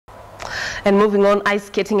And moving on, ice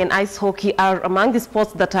skating and ice hockey are among the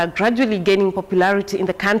sports that are gradually gaining popularity in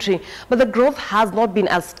the country, but the growth has not been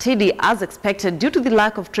as steady as expected due to the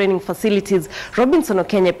lack of training facilities. Robinson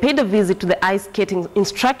Okenye paid a visit to the ice skating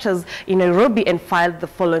instructors in Nairobi and filed the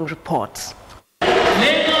following report.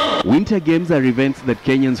 Winter Games are events that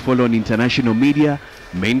Kenyans follow on international media,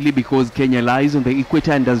 mainly because Kenya lies on the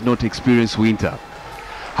equator and does not experience winter.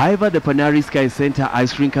 However, the Panari Sky Center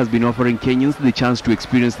ice rink has been offering Kenyans the chance to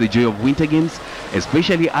experience the joy of Winter Games,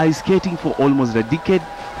 especially ice skating, for almost a decade,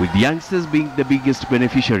 with youngsters being the biggest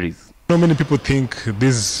beneficiaries. So many people think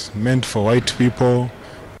this is meant for white people.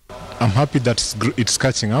 I'm happy that it's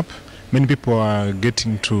catching up. Many people are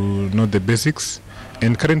getting to know the basics,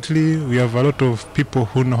 and currently we have a lot of people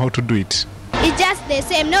who know how to do it. It's just the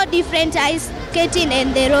same, no different ice skating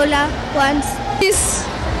and the roller ones. It's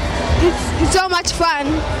so much fun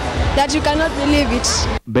that you cannot believe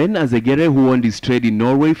it. Ben Azegere, who won his trade in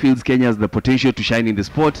Norway, feels Kenya has the potential to shine in the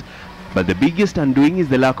sport, but the biggest undoing is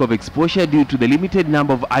the lack of exposure due to the limited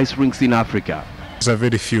number of ice rinks in Africa. There are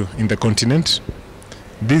very few in the continent,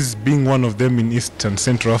 this being one of them in East and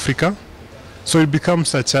Central Africa, so it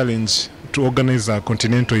becomes a challenge to organize a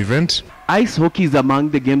continental event. Ice hockey is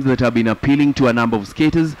among the games that have been appealing to a number of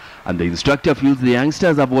skaters, and the instructor feels the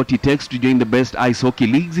youngsters have what it takes to join the best ice hockey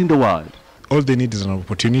leagues in the world. All they need is an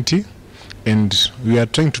opportunity, and we are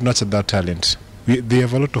trying to nurture that talent. They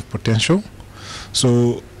have a lot of potential,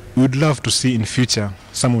 so we would love to see in future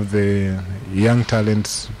some of the young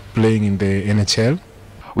talents playing in the NHL.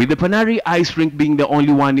 With the Panari Ice Rink being the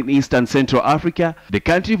only one in East and Central Africa, the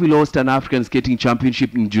country will host an African Skating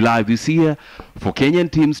Championship in July this year for Kenyan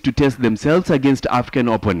teams to test themselves against African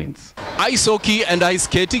opponents. Ice hockey and ice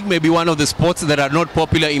skating may be one of the sports that are not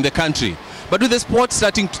popular in the country. But with the sport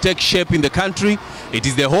starting to take shape in the country, it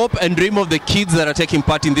is the hope and dream of the kids that are taking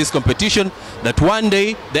part in this competition that one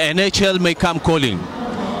day the NHL may come calling.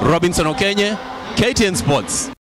 Robinson Okenye, KTN Sports.